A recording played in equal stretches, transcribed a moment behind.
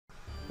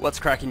What's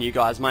cracking, you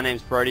guys? My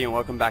name's Brodie and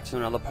welcome back to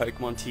another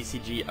Pokemon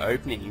TCG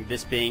opening.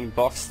 This being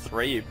box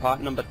 3, part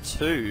number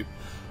 2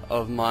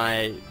 of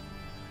my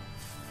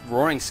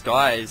Roaring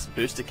Skies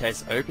booster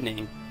case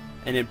opening.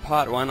 And in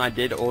part 1 I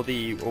did all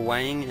the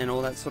weighing and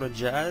all that sort of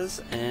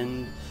jazz,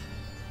 and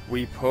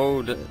we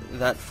pulled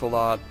that full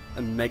art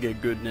mega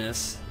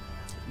goodness.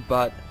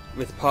 But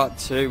with part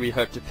 2 we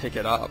hope to pick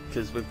it up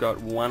because we've got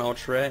 1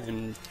 ultra rare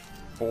and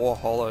 4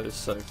 holos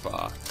so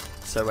far.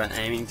 So we're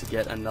aiming to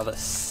get another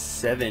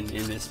 7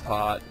 in this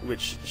part,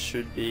 which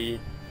should be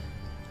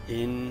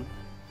insane.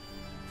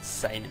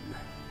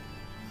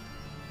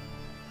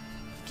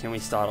 Can we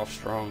start off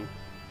strong?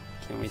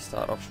 Can we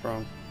start off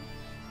strong?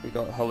 We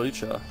got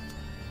Hawlucha,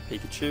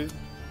 Pikachu,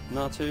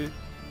 Natu,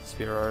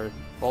 Spearow,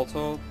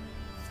 Voltorb,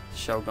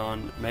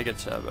 Shelgon, Mega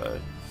Turbo,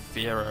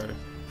 Fiero,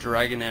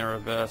 Dragonair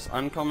Reverse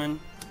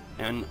Uncommon,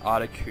 and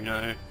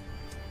Articuno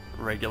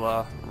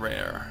Regular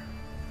Rare.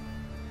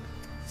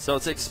 So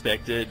it's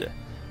expected,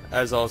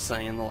 as I was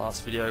saying in the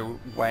last video,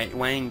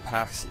 weighing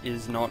packs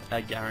is not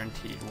a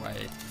guaranteed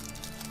way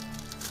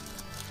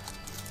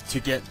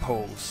to get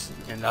pulls,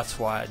 and that's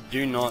why I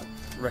do not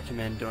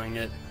recommend doing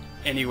it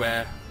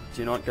anywhere.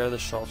 Do not go to the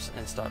shops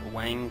and start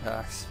weighing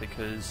packs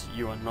because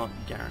you are not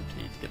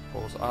guaranteed to get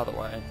pulls either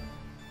way.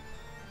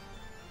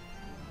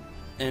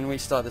 And we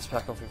start this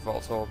pack off with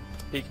Voltorb,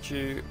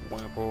 Pikachu,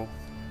 Wurmple,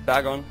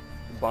 Bagon,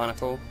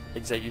 Barnacle,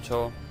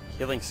 Exeggutor,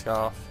 Healing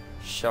Scarf,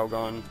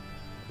 Shelgon,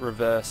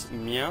 Reverse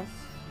Meowth,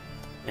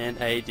 and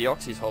a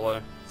Deoxys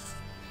holo.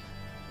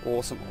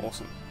 Awesome,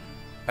 awesome.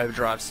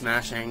 Overdrive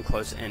Smash and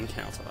Close End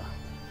Counter.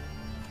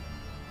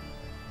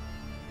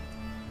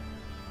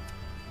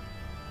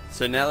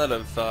 So now that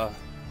I've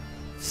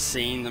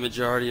seen the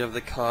majority of the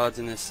cards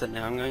in this set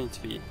now, I'm going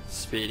to be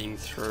speeding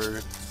through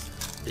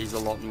these a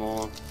lot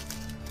more.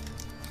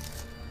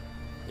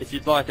 If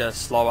you'd like a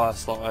slow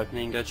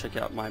opening, go check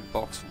out my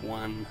box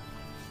 1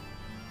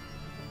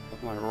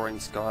 of my Roaring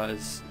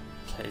Skies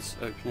case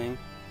opening.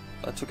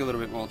 I took a little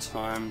bit more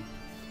time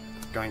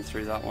going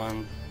through that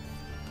one,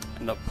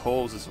 and the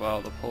pulls as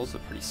well. The pulls are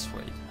pretty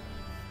sweet.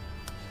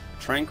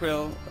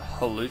 Tranquil,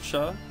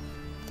 Hawlucha,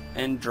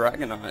 and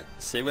Dragonite.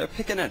 See, we're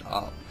picking it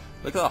up.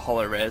 Look at the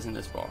holo rares in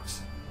this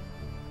box.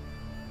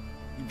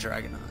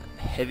 Dragonite,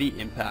 Heavy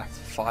Impact,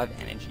 5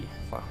 energy.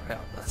 Wow,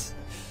 it's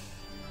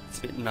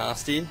a bit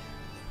nasty.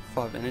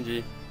 5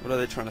 energy. What are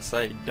they trying to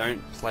say?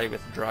 Don't play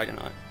with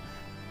Dragonite.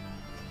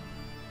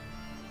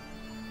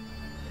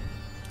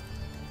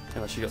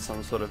 Unless you got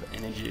some sort of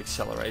energy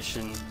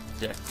acceleration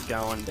deck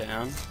going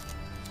down,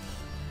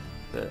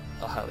 but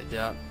I highly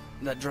doubt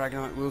that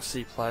Dragonite will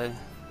see play.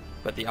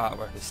 But the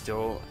artwork is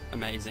still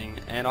amazing,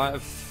 and I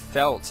have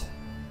felt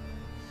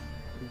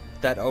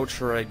that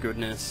ultra rare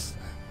goodness,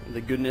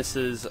 the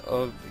goodnesses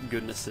of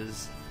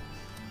goodnesses.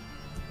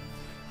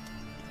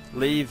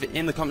 Leave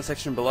in the comment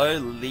section below.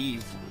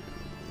 Leave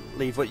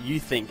what you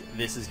think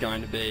this is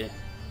going to be,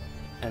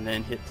 and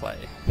then hit play.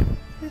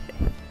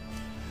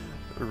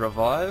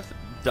 Revive.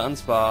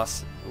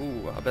 Dunsparce.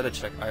 Ooh, I better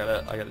check. I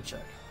gotta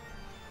check.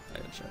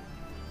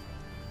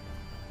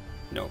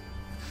 Nope.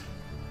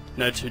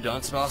 No 2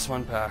 Dunsparce,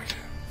 1 pack.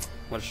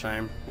 What a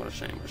shame. What a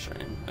shame. What a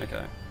shame.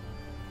 Okay.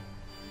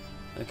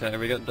 Okay,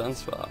 we got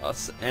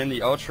Dunsparce, and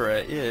the ultra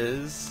rare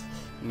is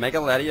Mega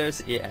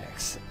Latios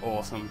EX.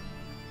 Awesome.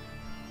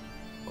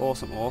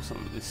 Awesome,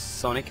 awesome. This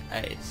Sonic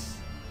Ace.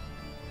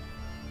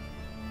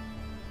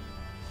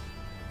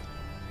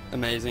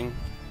 Amazing.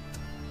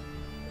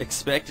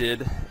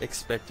 Expected.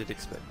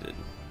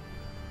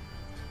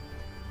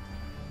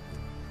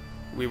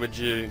 We were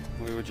due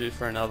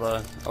for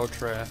another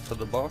ultra rare for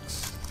the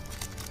box.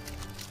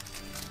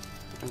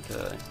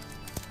 Okay.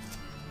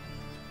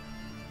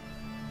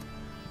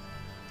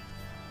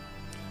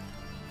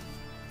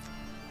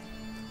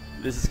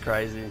 This is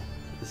crazy.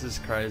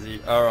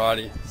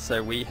 Alrighty,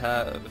 so we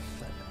have...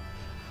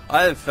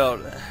 I have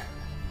felt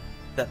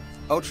that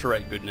ultra rare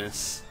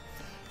goodness,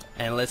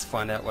 and let's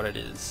find out what it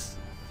is.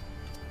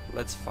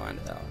 Let's find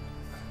out.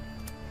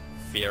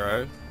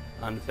 Fiero,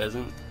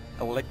 Unpheasant,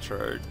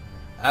 Electrode,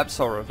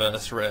 Absol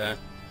Reverse Rare.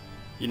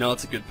 You know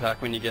it's a good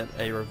pack when you get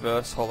a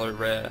Reverse Holo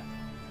Rare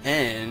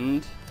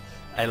and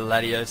a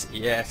Latios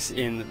EX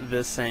in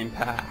the same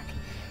pack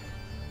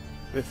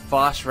with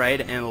Fast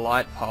Raid and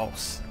Light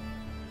Pulse.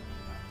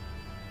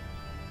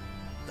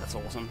 That's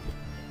awesome.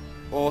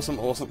 Awesome,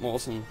 awesome,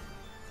 awesome.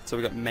 So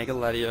we got Mega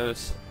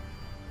Latios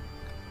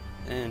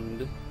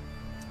and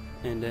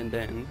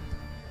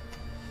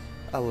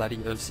a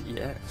Latios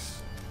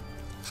EX.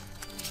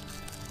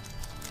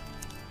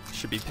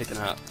 Should be picking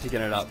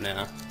it up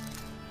now.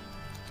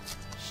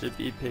 Should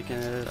be picking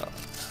it up.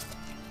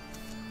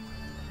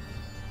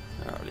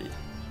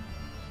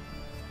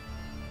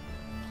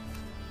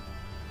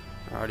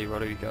 Alrighty, what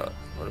do we got?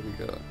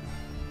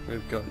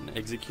 We've got an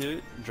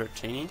Execute,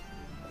 Dratini,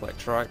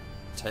 Electrike,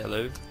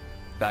 Taillow,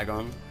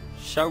 Bagon,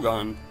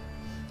 Shelgon,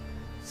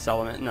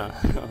 Salamander,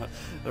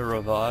 the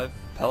Revive,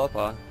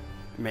 Pelipper,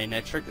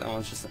 Manectric, that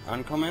one's just an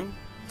uncommon,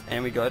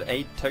 and we got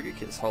a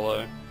Togekiss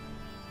holo.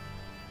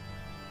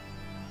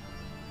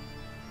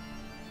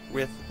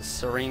 with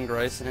Serene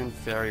Grace and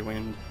Fairy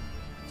Wind.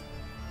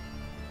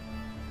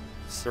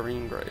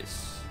 Serene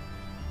Grace.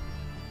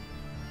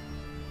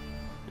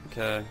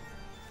 Okay.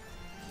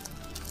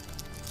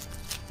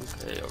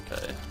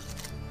 Okay.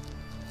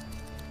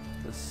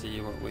 Let's see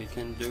what we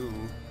can do.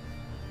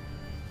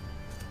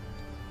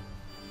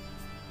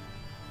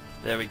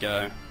 There we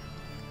go.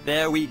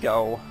 There we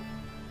go.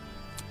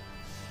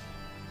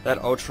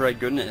 That ultra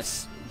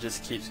goodness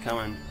just keeps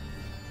coming.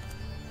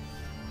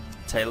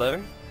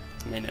 Taylor,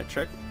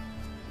 Manetric,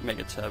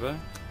 Mega Turbo,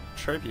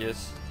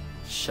 Tropius,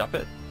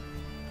 Shuppet,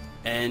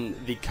 and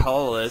the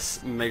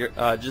colorless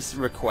Mega, just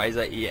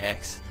Rayquaza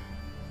EX.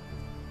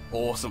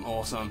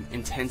 Awesome.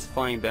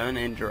 Intensifying Burn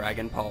and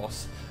Dragon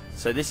Pulse.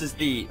 So this is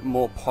the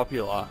more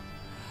popular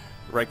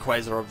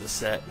Rayquaza of the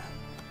set.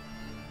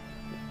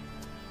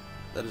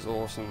 That is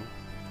awesome.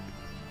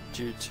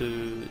 Due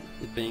to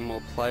it being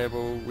more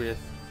playable with,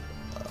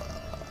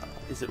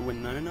 is it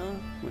Winona?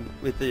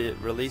 With the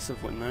release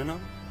of Winona?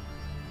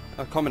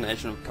 A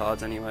combination of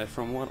cards anyway,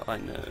 from what I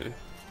know.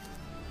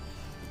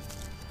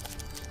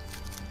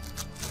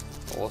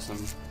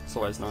 Awesome. It's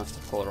always nice to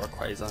pull a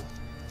Rayquaza.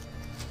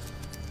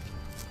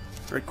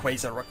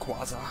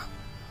 Rayquaza.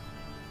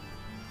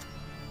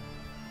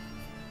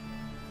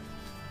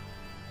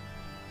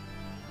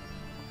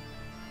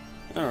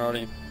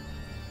 Alrighty.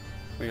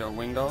 We got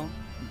Wingull,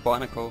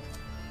 Binacle,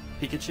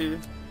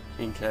 Pikachu,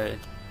 Inkay,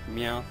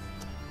 Meowth,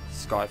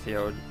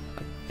 Skyfield.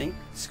 I think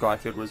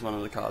Skyfield was one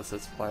of the cards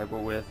that's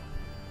playable with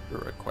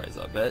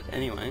Rayquaza, but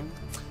anyway,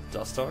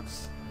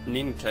 Dustox,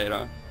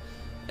 Nincada,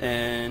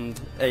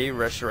 and a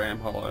Reshiram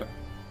Holo.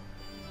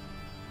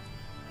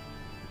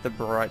 The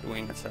Bright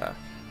Wing attack.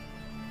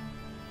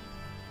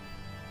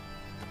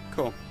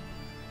 Cool.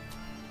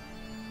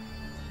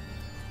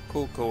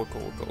 Cool.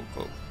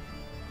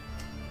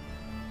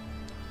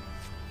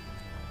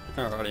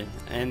 Alrighty,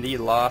 and the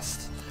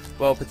last,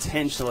 well,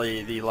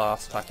 potentially the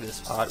last pack of this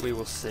part, we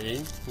will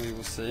see.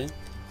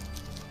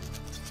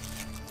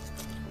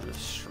 I'll just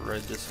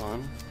shred this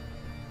one.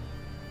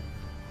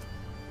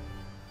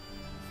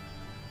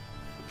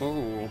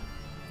 Ooh.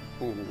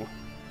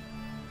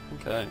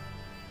 Okay.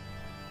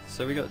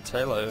 So we got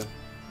Taylor,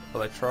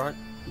 Electrike,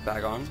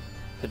 Bagon,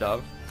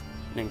 Pidove,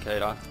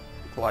 Nincada,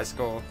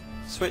 Gliscor,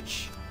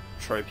 Switch,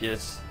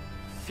 Tropius,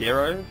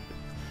 Fearow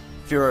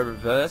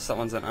Reverse, that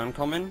one's an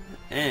uncommon,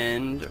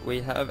 and we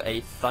have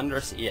a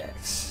Thundurus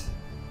EX.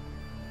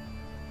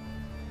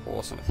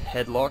 Awesome, with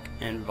Headlock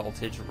and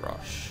Voltage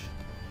Rush.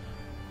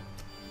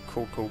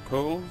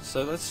 Cool.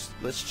 So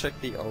let's check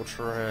the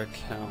Ultra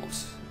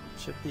count.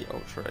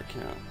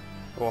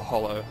 Or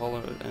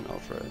Holo and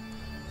Ultra.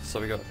 So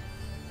we got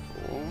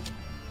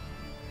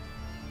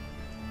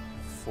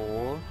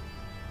 4.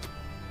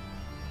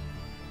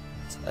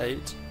 It's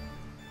 8.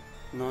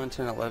 9,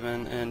 10,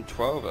 11, and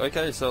 12.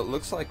 Okay, so it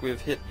looks like we've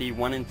hit the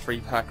 1 in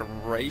 3 pack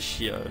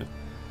ratio,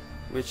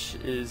 which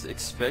is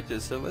expected.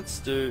 So let's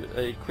do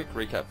a quick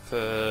recap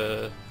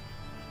for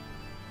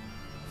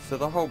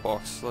the whole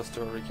box. Let's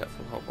do a recap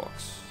for the whole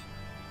box.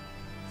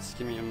 Just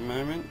give me a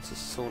moment to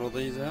sort all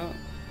these out.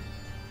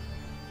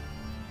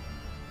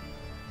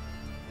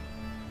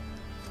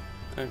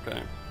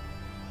 Okay.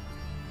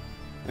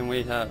 And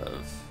we have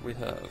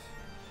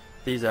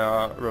these are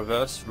our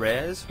reverse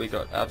rares. We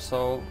got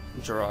Absol,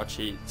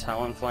 Jirachi,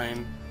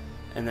 Talonflame,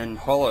 and then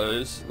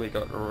holos we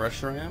got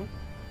Reshiram,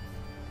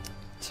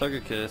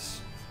 Togekiss,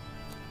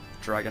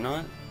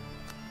 Dragonite,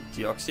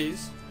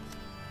 Deoxys,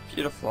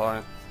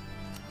 Beautifly,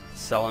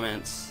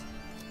 Salamence,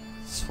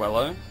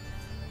 Swellow,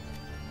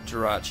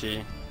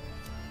 Jirachi,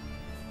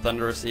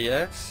 Thundurus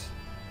EX,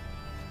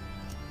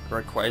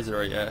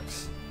 Rayquaza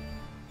EX,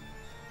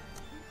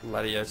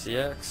 Latios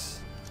EX,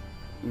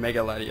 Mega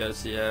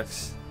Latios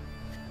EX,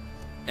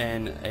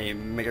 and a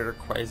Mega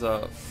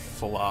Rayquaza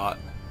Full Art.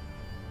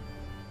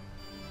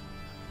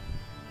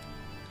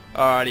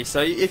 Alrighty,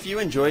 so if you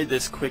enjoyed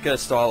this quicker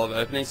style of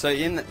opening, so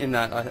in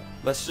that,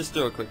 let's just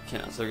do a quick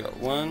count. So we got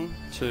 1,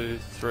 2,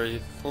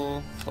 3,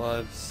 4,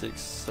 5,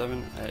 6,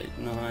 7, 8,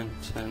 9,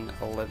 10,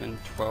 11,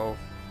 12,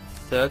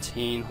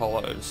 13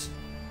 holos.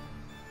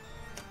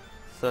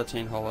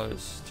 13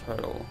 holos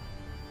total.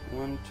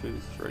 1, 2,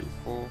 3,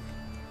 4,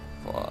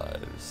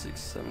 5, 6,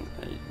 7,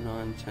 8,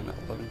 9, 10,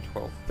 11,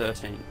 12,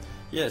 13.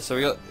 Yeah, so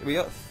we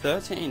got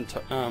 13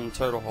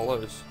 total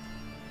holos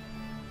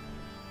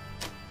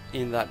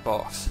in that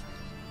box.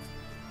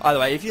 Either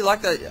way, if you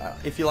like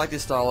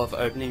this style of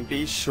opening,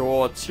 be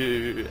sure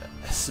to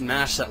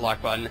smash that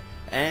like button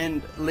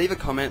and leave a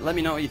comment. Let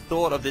me know what you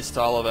thought of this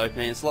style of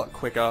opening. It's a lot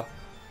quicker.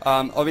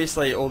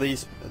 Obviously, all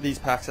these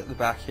packs at the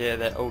back here,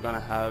 they're all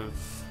gonna have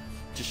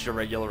just your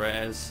regular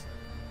rares,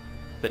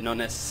 but not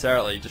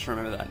necessarily. Just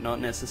remember that, not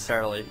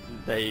necessarily.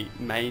 They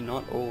may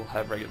not all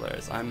have regular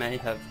rares. I may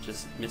have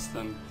just missed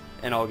them,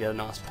 and I'll get a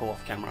nice pull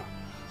off camera,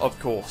 of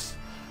course.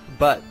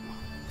 But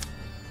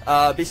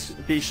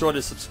be sure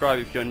to subscribe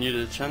if you're new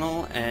to the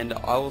channel, and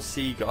I will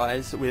see you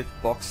guys with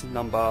box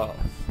number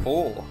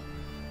 4.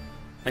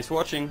 Thanks for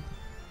watching.